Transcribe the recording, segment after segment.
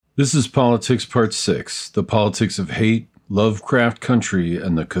This is Politics Part 6, the politics of hate, Lovecraft Country,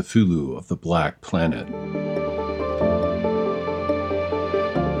 and the Cthulhu of the Black Planet.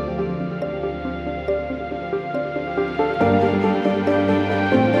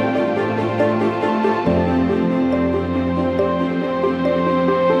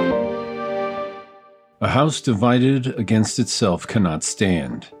 A house divided against itself cannot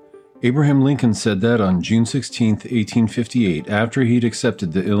stand. Abraham Lincoln said that on June 16, 1858, after he'd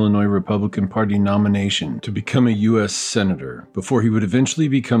accepted the Illinois Republican Party nomination to become a U.S. Senator, before he would eventually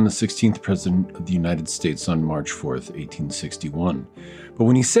become the 16th President of the United States on March 4, 1861. But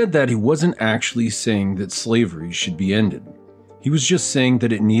when he said that, he wasn't actually saying that slavery should be ended. He was just saying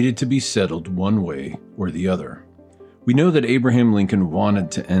that it needed to be settled one way or the other. We know that Abraham Lincoln wanted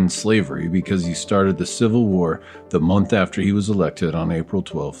to end slavery because he started the Civil War the month after he was elected on April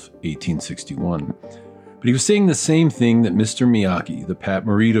 12, 1861. But he was saying the same thing that Mr. Miyagi, the Pat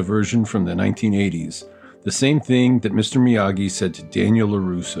Morita version from the 1980s, the same thing that Mr. Miyagi said to Daniel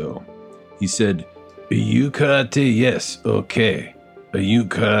LaRusso. He said, "Are you karate? Yes, okay. Are you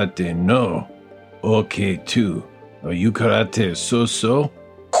karate? No. Okay, too. Are you karate? So?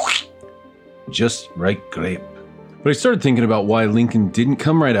 Just right grape." But I started thinking about why Lincoln didn't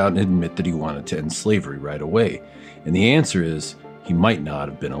come right out and admit that he wanted to end slavery right away. And the answer is, he might not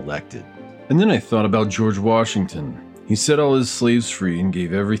have been elected. And then I thought about George Washington. He set all his slaves free and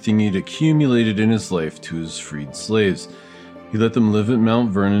gave everything he'd accumulated in his life to his freed slaves. He let them live at Mount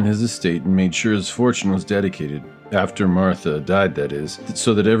Vernon, his estate, and made sure his fortune was dedicated, after Martha died that is,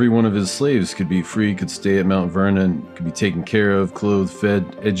 so that every one of his slaves could be free, could stay at Mount Vernon, could be taken care of, clothed,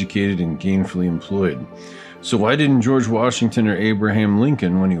 fed, educated, and gainfully employed. So why didn't George Washington or Abraham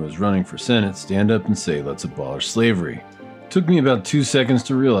Lincoln, when he was running for Senate, stand up and say, "Let's abolish slavery"? It took me about 2 seconds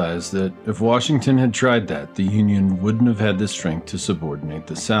to realize that if Washington had tried that, the Union wouldn't have had the strength to subordinate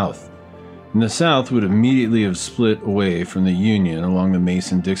the South. And the South would immediately have split away from the Union along the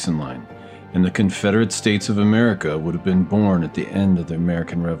Mason-Dixon line, and the Confederate States of America would have been born at the end of the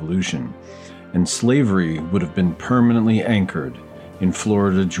American Revolution, and slavery would have been permanently anchored in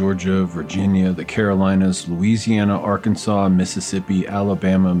Florida, Georgia, Virginia, the Carolinas, Louisiana, Arkansas, Mississippi,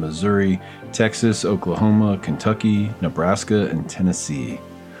 Alabama, Missouri, Texas, Oklahoma, Kentucky, Nebraska, and Tennessee.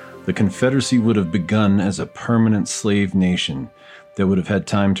 The Confederacy would have begun as a permanent slave nation that would have had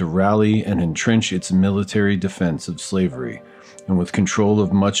time to rally and entrench its military defense of slavery. And with control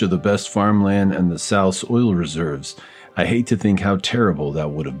of much of the best farmland and the South's oil reserves, I hate to think how terrible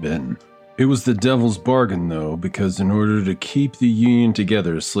that would have been. It was the devil's bargain, though, because in order to keep the Union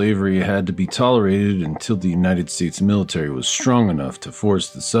together, slavery had to be tolerated until the United States military was strong enough to force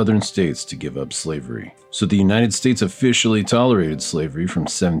the southern states to give up slavery. So the United States officially tolerated slavery from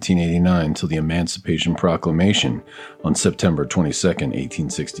 1789 till the Emancipation Proclamation on September 22,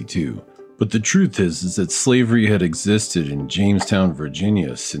 1862. But the truth is that slavery had existed in Jamestown,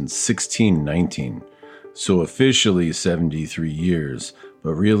 Virginia since 1619. So officially 73 years,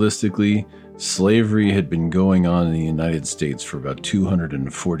 but realistically, slavery had been going on in the United States for about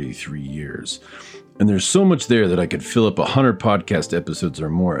 243 years. And there's so much there that I could fill up 100 podcast episodes or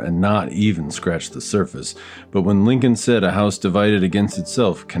more and not even scratch the surface. But when Lincoln said a house divided against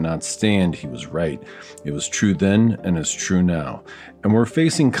itself cannot stand, he was right. It was true then and is true now. And we're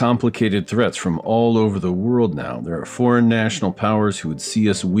facing complicated threats from all over the world now. There are foreign national powers who would see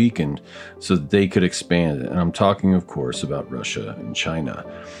us weakened so that they could expand. And I'm talking, of course, about Russia and China.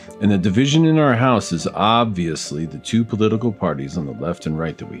 And the division in our house is obviously the two political parties on the left and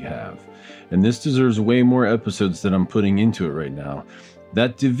right that we have. And this deserves way more episodes than I'm putting into it right now.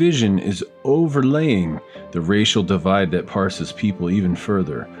 That division is overlaying the racial divide that parses people even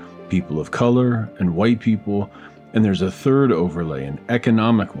further. People of color and white people. And there's a third overlay, an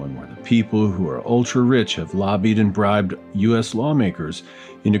economic one, where the people who are ultra-rich have lobbied and bribed U.S. lawmakers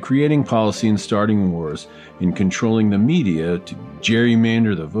into creating policy and starting wars and controlling the media to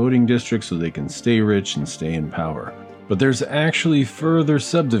gerrymander the voting districts so they can stay rich and stay in power. But there's actually further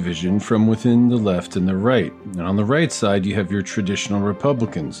subdivision from within the left and the right. And on the right side, you have your traditional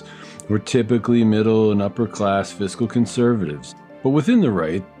Republicans, who are typically middle and upper class fiscal conservatives. But within the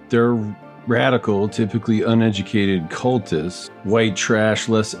right, there are radical, typically uneducated cultists, white trash,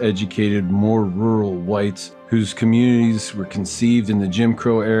 less educated, more rural whites whose communities were conceived in the Jim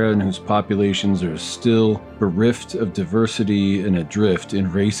Crow era and whose populations are still bereft of diversity and adrift in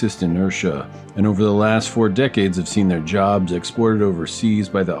racist inertia, and over the last 4 decades have seen their jobs exported overseas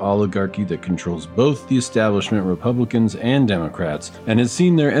by the oligarchy that controls both the establishment Republicans and Democrats, and has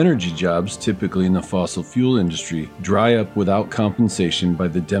seen their energy jobs, typically in the fossil fuel industry, dry up without compensation by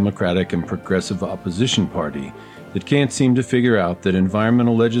the Democratic and Progressive Opposition Party, that can't seem to figure out that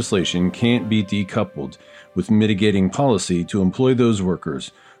environmental legislation can't be decoupled with mitigating policy to employ those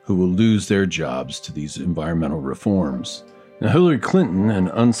workers who will lose their jobs to these environmental reforms. Now, Hillary Clinton, an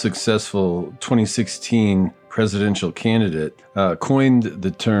unsuccessful 2016 presidential candidate, coined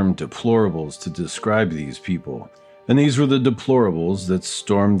the term deplorables to describe these people. And these were the deplorables that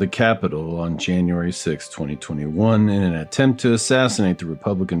stormed the Capitol on January 6, 2021 in an attempt to assassinate the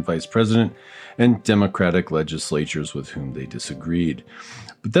Republican vice president and Democratic legislatures with whom they disagreed.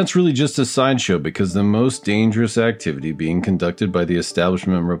 But that's really just a sideshow, because the most dangerous activity being conducted by the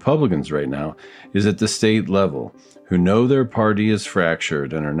establishment Republicans right now is at the state level, who know their party is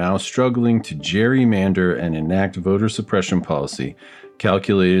fractured and are now struggling to gerrymander and enact voter suppression policy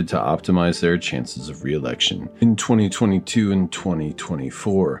calculated to optimize their chances of re-election in 2022 and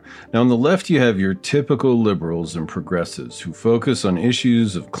 2024. Now, on the left, you have your typical liberals and progressives who focus on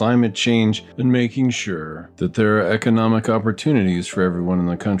issues of climate change and making sure that there are economic opportunities for everyone in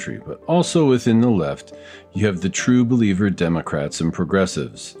the country. But also within the left, you have the true believer Democrats and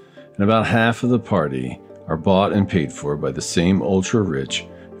progressives. And about half of the party are bought and paid for by the same ultra-rich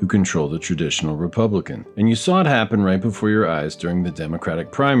who control the traditional Republican. And you saw it happen right before your eyes during the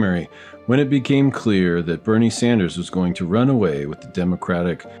Democratic primary, when it became clear that Bernie Sanders was going to run away with the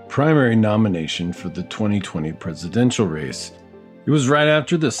Democratic primary nomination for the 2020 presidential race. It was right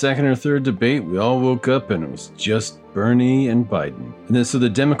after the second or third debate, we all woke up and it was just Bernie and Biden. And then so the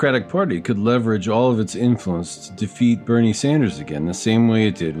Democratic Party could leverage all of its influence to defeat Bernie Sanders again, the same way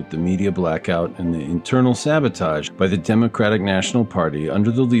it did with the media blackout and the internal sabotage by the Democratic National Party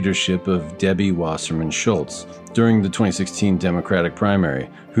under the leadership of Debbie Wasserman Schultz during the 2016 Democratic primary,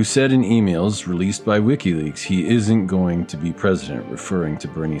 who said in emails released by WikiLeaks he isn't going to be president, referring to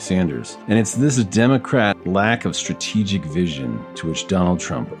Bernie Sanders. And it's this Democrat lack of strategic vision to which Donald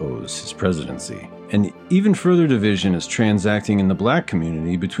Trump owes his presidency. And even further division is transacting in the black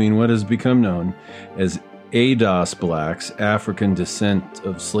community between what has become known as ADOS blacks, African descent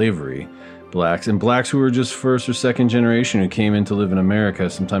of slavery blacks, and blacks who were just first or second generation who came in to live in America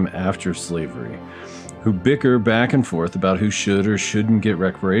sometime after slavery, who bicker back and forth about who should or shouldn't get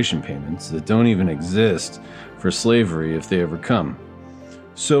reparation payments that don't even exist for slavery if they ever come.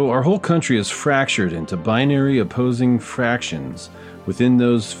 So our whole country is fractured into binary opposing fractions. Within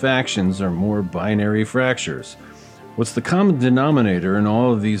those factions are more binary fractures. What's the common denominator in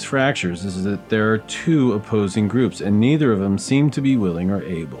all of these fractures is that there are two opposing groups, and neither of them seem to be willing or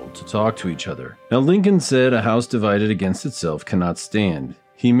able to talk to each other. Now, Lincoln said a house divided against itself cannot stand.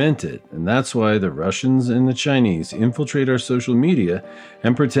 He meant it, and that's why the Russians and the Chinese infiltrate our social media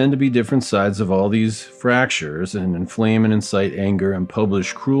and pretend to be different sides of all these fractures and inflame and incite anger and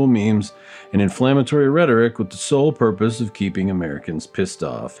publish cruel memes and inflammatory rhetoric with the sole purpose of keeping Americans pissed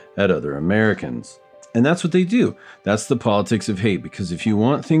off at other Americans. And that's what they do. That's the politics of hate, because if you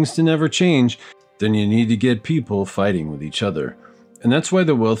want things to never change, then you need to get people fighting with each other. And that's why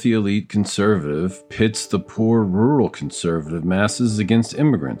the wealthy elite conservative pits the poor rural conservative masses against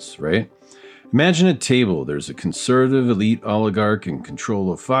immigrants, right? Imagine a table. There's a conservative elite oligarch in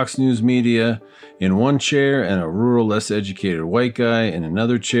control of Fox News media in one chair, and a rural, less educated white guy in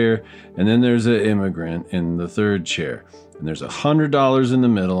another chair, and then there's an immigrant in the third chair. And there's $100 in the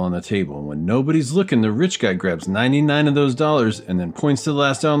middle on the table. And when nobody's looking, the rich guy grabs 99 of those dollars and then points to the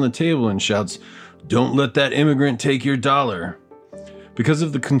last dollar on the table and shouts, "Don't let that immigrant take your dollar." Because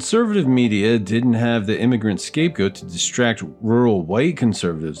if the conservative media didn't have the immigrant scapegoat to distract rural white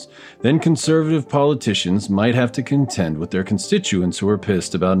conservatives, then conservative politicians might have to contend with their constituents who are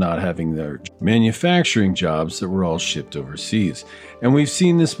pissed about not having their manufacturing jobs that were all shipped overseas. And we've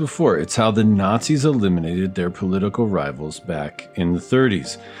seen this before. It's how the Nazis eliminated their political rivals back in the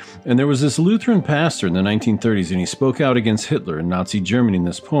 30s. And there was this Lutheran pastor in the 1930s, and he spoke out against Hitler and Nazi Germany in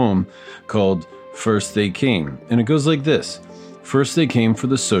this poem called First They Came. And it goes like this. First they came for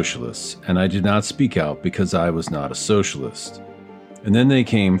the socialists, and I did not speak out because I was not a socialist. And then they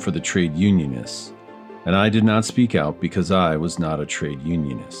came for the trade unionists, and I did not speak out because I was not a trade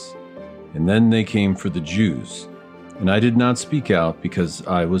unionist. And then they came for the Jews, and I did not speak out because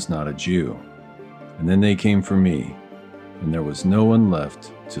I was not a Jew. And then they came for me, and there was no one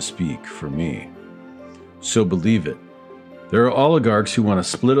left to speak for me. So believe it. There are oligarchs who want to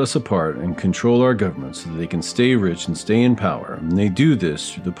split us apart and control our government so that they can stay rich and stay in power, and they do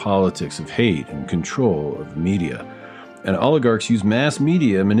this through the politics of hate and control of the media. And oligarchs use mass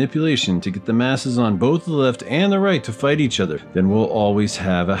media manipulation to get the masses on both the left and the right to fight each other. Then we'll always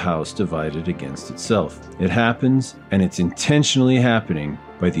have a house divided against itself. It happens, and it's intentionally happening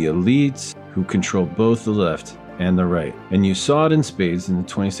by the elites who control both the left and the right. And you saw it in spades in the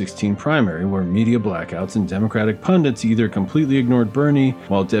 2016 primary, where media blackouts and Democratic pundits either completely ignored Bernie,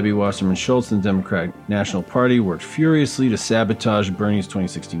 while Debbie Wasserman Schultz and the Democratic National Party worked furiously to sabotage Bernie's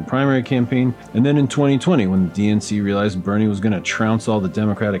 2016 primary campaign. And then in 2020, when the DNC realized Bernie was going to trounce all the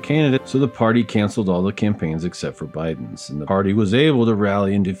Democratic candidates, so the party canceled all the campaigns except for Biden's, and the party was able to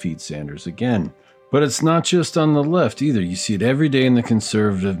rally and defeat Sanders again. But it's not just on the left either. You see it every day in the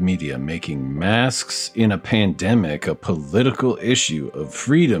conservative media, making masks in a pandemic a political issue of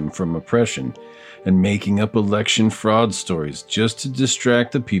freedom from oppression, and making up election fraud stories just to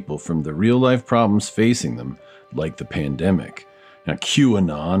distract the people from the real-life problems facing them, like the pandemic. Now,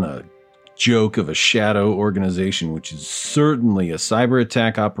 QAnon, a joke of a shadow organization which is certainly a cyber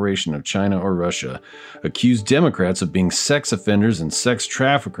attack operation of China or Russia, accused Democrats of being sex offenders and sex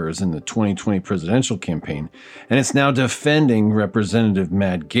traffickers in the 2020 presidential campaign, and it's now defending Representative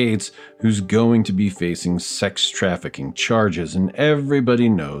Matt Gaetz, who's going to be facing sex trafficking charges, and everybody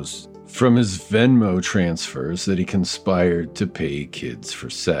knows from his Venmo transfers that he conspired to pay kids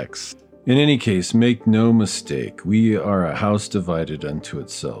for sex. In any case, make no mistake, we are a house divided unto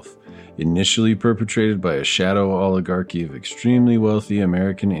itself. Initially perpetrated by a shadow oligarchy of extremely wealthy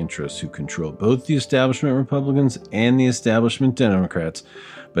American interests who control both the establishment Republicans and the establishment Democrats,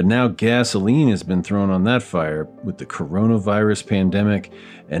 but now gasoline has been thrown on that fire with the coronavirus pandemic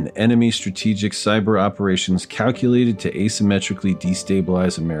and enemy strategic cyber operations calculated to asymmetrically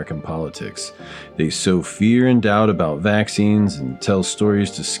destabilize American politics. They sow fear and doubt about vaccines and tell stories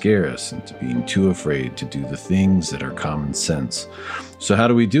to scare us into being too afraid to do the things that are common sense. So how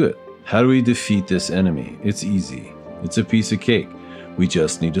do we do it? How do we defeat this enemy? It's easy. It's a piece of cake. We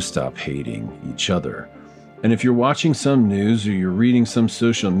just need to stop hating each other. And if you're watching some news or you're reading some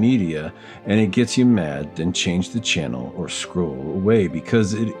social media and it gets you mad, then change the channel or scroll away,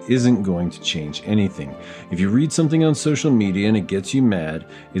 because it isn't going to change anything. If you read something on social media and it gets you mad,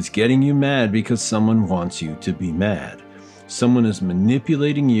 it's getting you mad because someone wants you to be mad. Someone is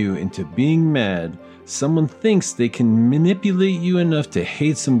manipulating you into being mad. Someone thinks they can manipulate you enough to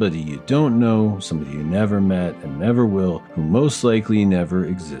hate somebody you don't know, somebody you never met and never will, who most likely never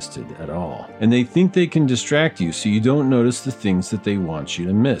existed at all. And they think they can distract you so you don't notice the things that they want you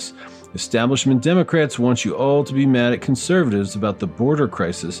to miss. Establishment Democrats want you all to be mad at conservatives about the border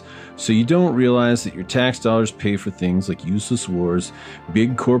crisis, so you don't realize that your tax dollars pay for things like useless wars,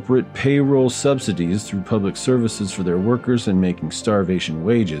 big corporate payroll subsidies through public services for their workers and making starvation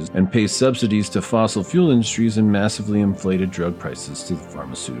wages, and pay subsidies to fossil fuel industries and massively inflated drug prices to the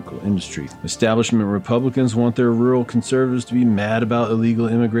pharmaceutical industry. Establishment Republicans want their rural conservatives to be mad about illegal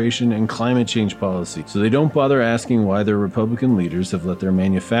immigration and climate change policy, so they don't bother asking why their Republican leaders have let their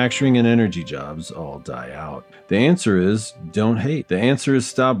manufacturing and energy jobs all die out. The answer is don't hate. The answer is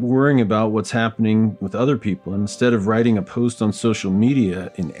stop worrying about what's happening with other people. And instead of writing a post on social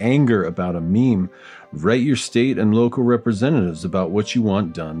media in anger about a meme, write your state and local representatives about what you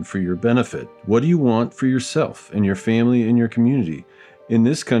want done for your benefit. What do you want for yourself and your family and your community? In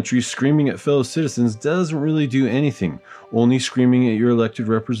this country, screaming at fellow citizens doesn't really do anything, only screaming at your elected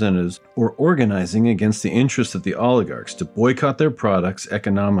representatives or organizing against the interests of the oligarchs to boycott their products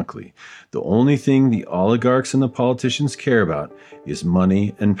economically. The only thing the oligarchs and the politicians care about is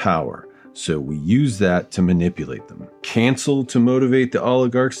money and power, so we use that to manipulate them. Cancel to motivate the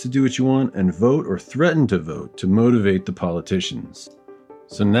oligarchs to do what you want, and vote or threaten to vote to motivate the politicians.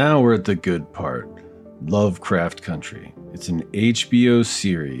 So now we're at the good part. Lovecraft Country. It's an HBO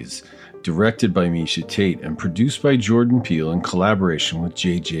series directed by Misha Tate and produced by Jordan Peele in collaboration with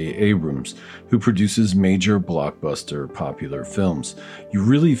J.J. Abrams, who produces major blockbuster popular films. You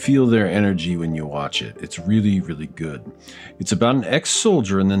really feel their energy when you watch it. It's really, really good. It's about an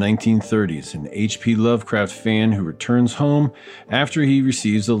ex-soldier in the 1930s, an H.P. Lovecraft fan who returns home after he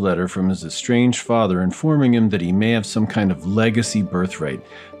receives a letter from his estranged father informing him that he may have some kind of legacy birthright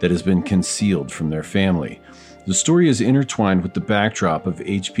that has been concealed from their family. The story is intertwined with the backdrop of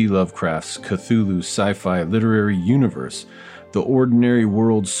H.P. Lovecraft's Cthulhu sci-fi literary universe, the ordinary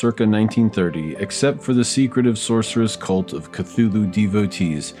world circa 1930, except for the secretive sorceress cult of Cthulhu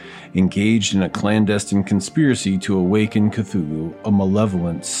devotees engaged in a clandestine conspiracy to awaken Cthulhu, a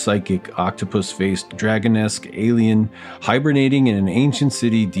malevolent, psychic, octopus-faced, dragon-esque alien hibernating in an ancient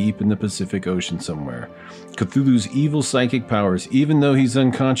city deep in the Pacific Ocean somewhere. Cthulhu's evil psychic powers, even though he's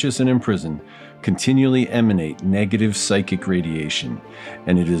unconscious and imprisoned, continually emanate negative psychic radiation,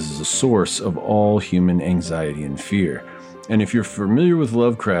 and it is the source of all human anxiety and fear. And if you're familiar with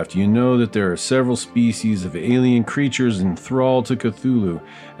Lovecraft, you know that there are several species of alien creatures enthralled to Cthulhu,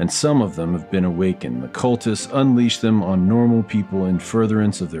 and some of them have been awakened. The cultists unleash them on normal people in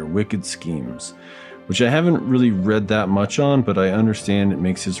furtherance of their wicked schemes. which I haven't really read that much on, but I understand it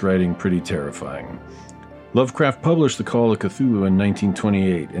makes his writing pretty terrifying. Lovecraft published The Call of Cthulhu in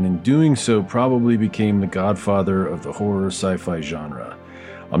 1928, and in doing so probably became the godfather of the horror sci-fi genre.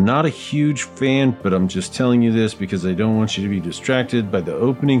 I'm not a huge fan, but I'm just telling you this because I don't want you to be distracted by the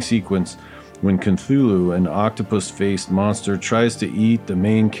opening sequence when Cthulhu, an octopus-faced monster, tries to eat the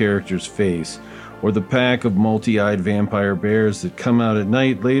main character's face, or the pack of multi-eyed vampire bears that come out at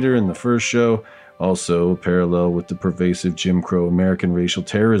night later in the first show, also a parallel with the pervasive Jim Crow American racial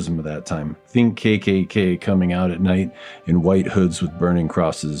terrorism of that time. Think KKK coming out at night in white hoods with burning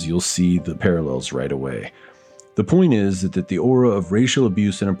crosses. You'll see the parallels right away. The point is that the aura of racial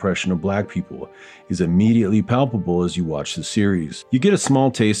abuse and oppression of black people is immediately palpable as you watch the series. You get a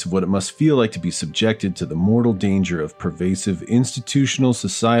small taste of what it must feel like to be subjected to the mortal danger of pervasive institutional,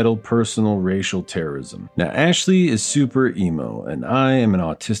 societal, personal, racial terrorism. Now, Ashley is super emo, and I am an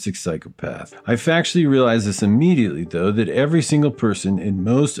autistic psychopath. I factually realized this immediately, though, that every single person in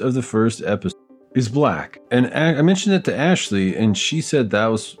most of the first episode is black. And I mentioned it to Ashley, and she said that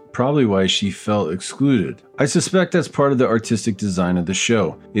was probably why she felt excluded. I suspect that's part of the artistic design of the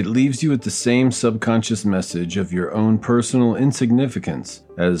show. It leaves you with the same subconscious message of your own personal insignificance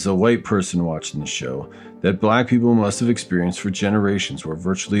as a white person watching the show that black people must have experienced for generations, where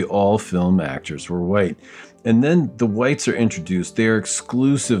virtually all film actors were white. And then the whites are introduced. They are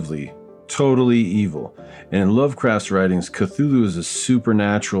exclusively totally evil. And in Lovecraft's writings, Cthulhu is a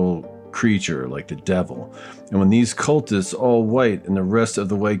supernatural creature like the devil. And when these cultists, all white, and the rest of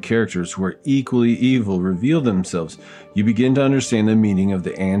the white characters who are equally evil reveal themselves, you begin to understand the meaning of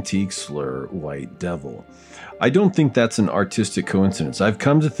the antique slur, white devil. I don't think that's an artistic coincidence. I've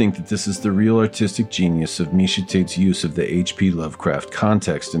come to think that this is the real artistic genius of Misha Tate's use of the H.P. Lovecraft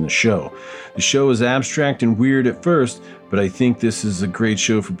context in the show. The show is abstract and weird at first, but I think this is a great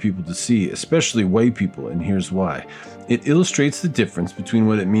show for people to see, especially white people, and here's why. It illustrates the difference between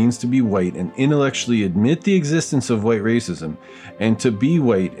what it means to be white and intellectually admit the existence of white racism, and to be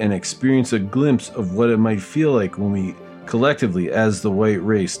white and experience a glimpse of what it might feel like when we collectively, as the white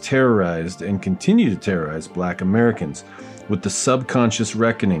race, terrorized and continue to terrorize black Americans with the subconscious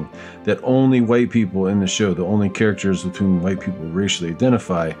reckoning that only white people in the show, the only characters with whom white people racially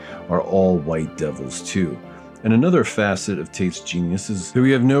identify, are all white devils too. And another facet of Tate's genius is that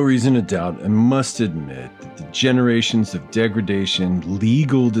we have no reason to doubt and must admit that the generations of degradation,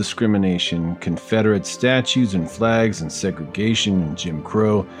 legal discrimination, Confederate statues and flags and segregation and Jim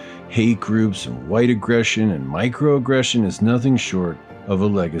Crow, hate groups and white aggression and microaggression is nothing short of a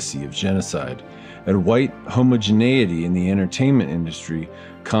legacy of genocide. And white homogeneity in the entertainment industry,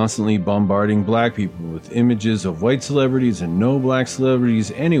 constantly bombarding black people with images of white celebrities and no black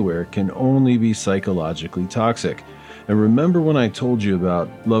celebrities anywhere, can only be psychologically toxic. And remember when I told you about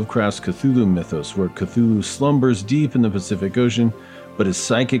Lovecraft's Cthulhu mythos, where Cthulhu slumbers deep in the Pacific Ocean, but his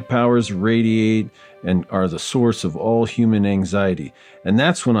psychic powers radiate and are the source of all human anxiety. And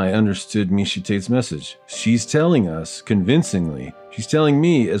that's when I understood Misha Tate's message. She's telling us, convincingly, she's telling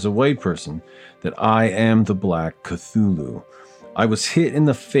me as a white person, that I am the Black Cthulhu. I was hit in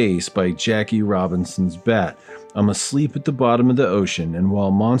the face by Jackie Robinson's bat. I'm asleep at the bottom of the ocean, and while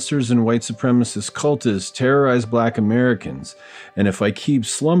monsters and white supremacist cultists terrorize black Americans, and if I keep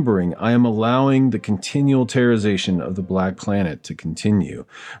slumbering, I am allowing the continual terrorization of the black planet to continue.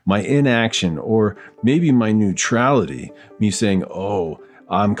 My inaction, or maybe my neutrality, me saying, oh,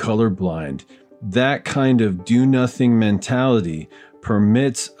 I'm colorblind, that kind of do-nothing mentality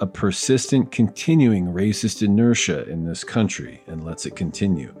permits a persistent, continuing racist inertia in this country and lets it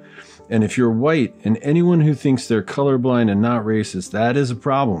continue. And if you're white and anyone who thinks they're colorblind and not racist, that is a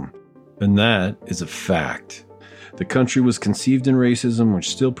problem. And that is a fact. The country was conceived in racism,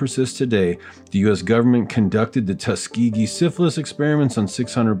 which still persists today. The U.S. government conducted the Tuskegee syphilis experiments on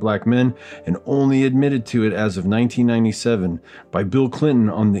 600 black men and only admitted to it as of 1997 by Bill Clinton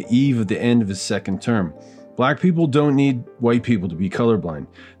on the eve of the end of his second term. Black people don't need white people to be colorblind.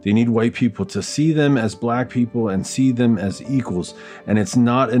 They need white people to see them as black people and see them as equals. And it's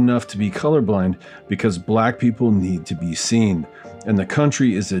not enough to be colorblind because black people need to be seen. And the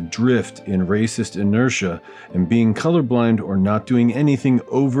country is adrift in racist inertia, and being colorblind or not doing anything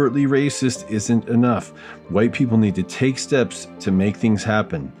overtly racist isn't enough. White people need to take steps to make things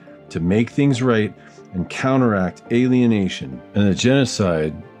happen, to make things right, and counteract alienation and the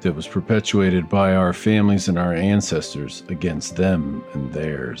genocide that was perpetuated by our families and our ancestors against them and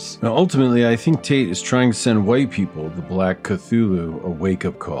theirs. Now, ultimately, I think Tate is trying to send white people, the Black Cthulhu, a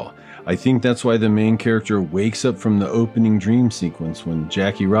wake-up call. I think that's why the main character wakes up from the opening dream sequence when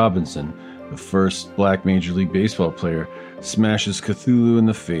Jackie Robinson, the first black Major League Baseball player, smashes Cthulhu in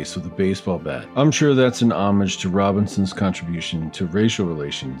the face with a baseball bat. I'm sure that's an homage to Robinson's contribution to racial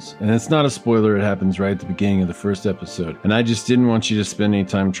relations. And it's not a spoiler, it happens right at the beginning of the first episode. And I just didn't want you to spend any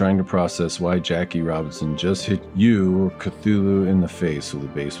time trying to process why Jackie Robinson just hit you or Cthulhu in the face with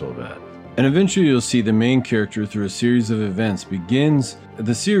a baseball bat. And eventually you'll see the main character through a series of events begins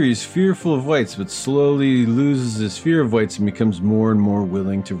the series fearful of whites, but slowly loses his fear of whites and becomes more and more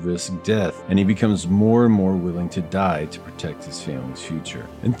willing to risk death. And he becomes more and more willing to die to protect his family's future.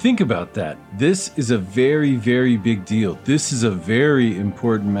 And think about that. This is a very, very big deal. This is a very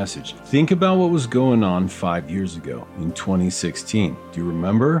important message. Think about what was going on 5 years ago in 2016. Do you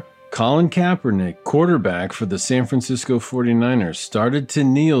remember? Colin Kaepernick, quarterback for the San Francisco 49ers, started to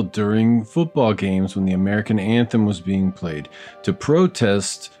kneel during football games when the American anthem was being played to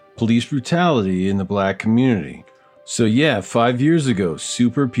protest police brutality in the black community. So yeah, 5 years ago,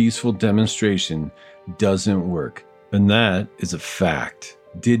 super peaceful demonstration doesn't work. And that is a fact.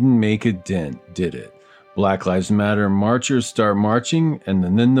 Didn't make a dent, did it? Black Lives Matter marchers start marching, and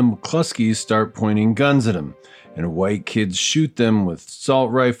then the McCluskeys start pointing guns at them. And white kids shoot them with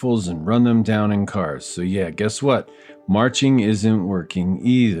assault rifles and run them down in cars. So yeah, guess what? Marching isn't working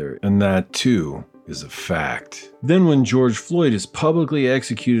either. And that too is a fact. Then when George Floyd is publicly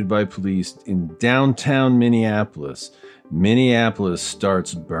executed by police in downtown Minneapolis, Minneapolis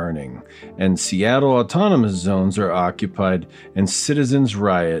starts burning, and Seattle autonomous zones are occupied, and citizens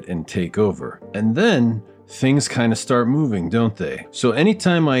riot and take over. And then things kind of start moving, don't they? So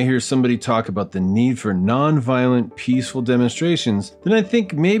anytime I hear somebody talk about the need for non-violent, peaceful demonstrations, then I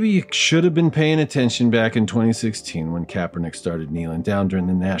think maybe you should have been paying attention back in 2016 when Kaepernick started kneeling down during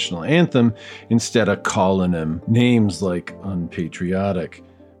the national anthem instead of calling him names like unpatriotic.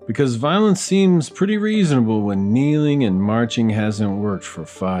 Because violence seems pretty reasonable when kneeling and marching hasn't worked for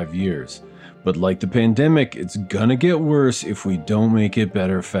 5 years. But like the pandemic, it's gonna get worse if we don't make it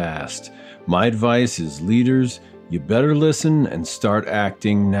better fast. My advice is, leaders, you better listen and start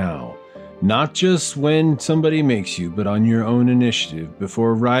acting now. Not just when somebody makes you, but on your own initiative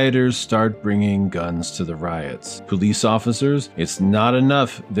before rioters start bringing guns to the riots. Police officers, it's not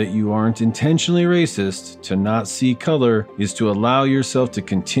enough that you aren't intentionally racist. To not see color is to allow yourself to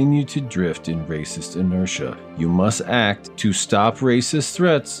continue to drift in racist inertia. You must act to stop racist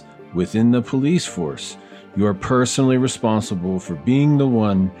threats within the police force. You are personally responsible for being the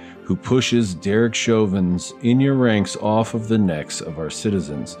one who pushes Derek Chauvins in your ranks off of the necks of our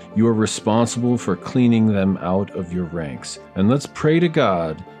citizens. You are responsible for cleaning them out of your ranks. And let's pray to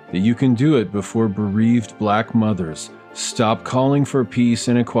God that you can do it before bereaved black mothers stop calling for peace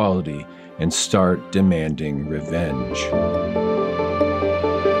and equality and start demanding revenge.